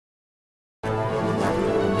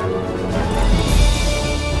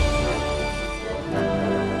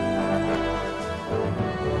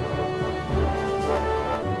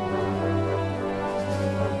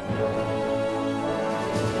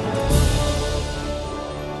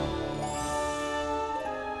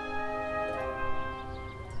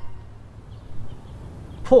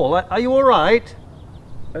Paul, are you all right?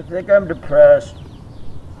 I think I'm depressed.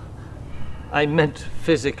 I meant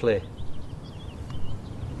physically.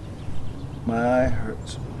 My eye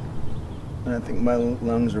hurts. And I think my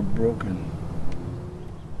lungs are broken.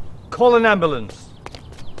 Call an ambulance.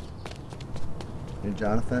 Hey,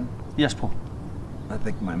 Jonathan? Yes, Paul. I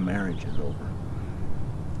think my marriage is over.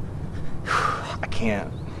 I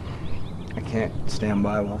can't stand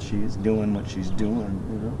by while she's doing what she's doing,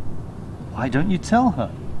 you know? Why don't you tell her?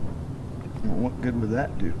 Well, what good would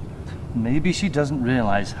that do? Maybe she doesn't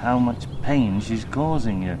realize how much pain she's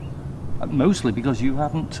causing you. Mostly because you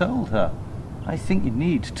haven't told her. I think you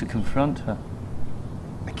need to confront her.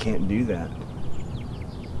 I can't do that.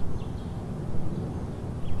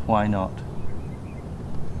 Why not?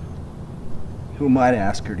 Who might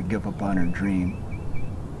ask her to give up on her dream?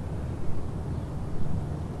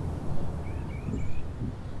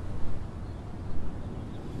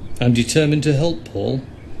 I'm determined to help Paul,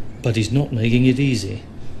 but he's not making it easy.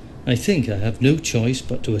 I think I have no choice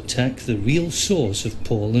but to attack the real source of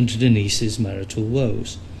Paul and Denise's marital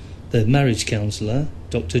woes, their marriage counsellor,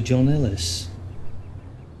 Dr. John Ellis.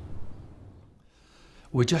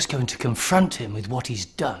 We're just going to confront him with what he's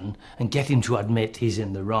done and get him to admit he's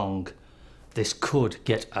in the wrong. This could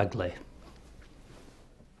get ugly.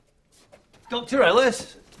 Dr.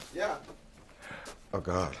 Ellis? Yeah. Oh,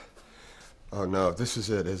 God. Oh, no, this is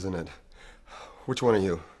it, isn't it? Which one are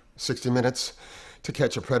you? 60 Minutes to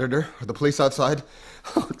Catch a Predator? Or the police outside?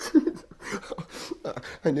 Oh,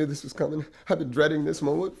 I knew this was coming. I've been dreading this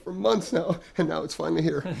moment for months now, and now it's finally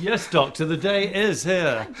here. Yes, Doctor, the day is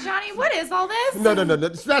here. Johnny, what is all this? No,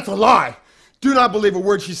 that's a lie. Do not believe a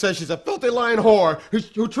word she says. She's a filthy lying whore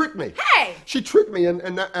who tricked me. Hey! She tricked me,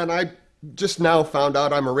 and I just now found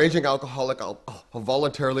out I'm a raging alcoholic. I'll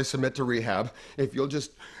voluntarily submit to rehab if you'll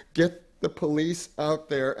just get the police out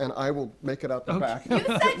there, and I will make it out the back. You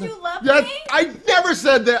said you loved Yes, me? I never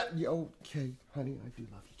said that. Okay, honey, I do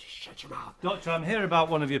love you. Just shut your mouth. Doctor, I'm here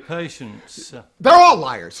about one of your patients. They're all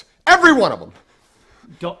liars. Every one of them.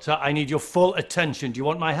 Doctor, I need your full attention. Do you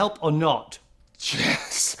want my help or not?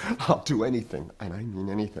 Yes, I'll do anything, and I mean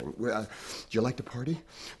anything. Do you like to party?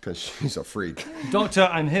 Because she's a freak. Doctor,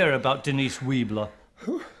 I'm here about Denise Weebler.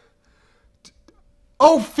 Who?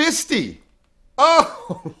 Oh, Fisty.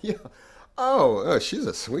 Oh, yeah. Oh, she's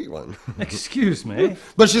a sweet one. Excuse me?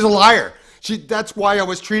 But she's a liar. That's why I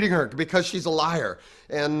was treating her, because she's a liar.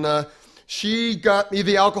 And she got me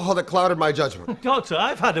the alcohol that clouded my judgment. Doctor,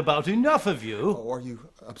 I've had about enough of you. Oh, are you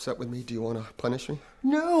upset with me? Do you want to punish me?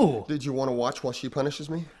 No. Did you want to watch while she punishes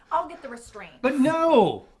me? I'll get the restraint. But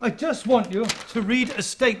no! I just want you to read a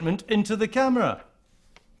statement into the camera.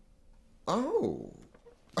 Oh.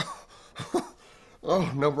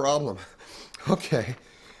 Oh, no problem. Okay.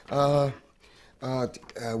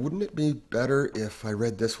 Wouldn't it be better if I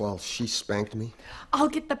read this while she spanked me? I'll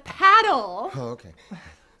get the paddle. Oh, okay.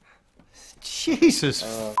 Jesus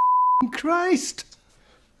Christ!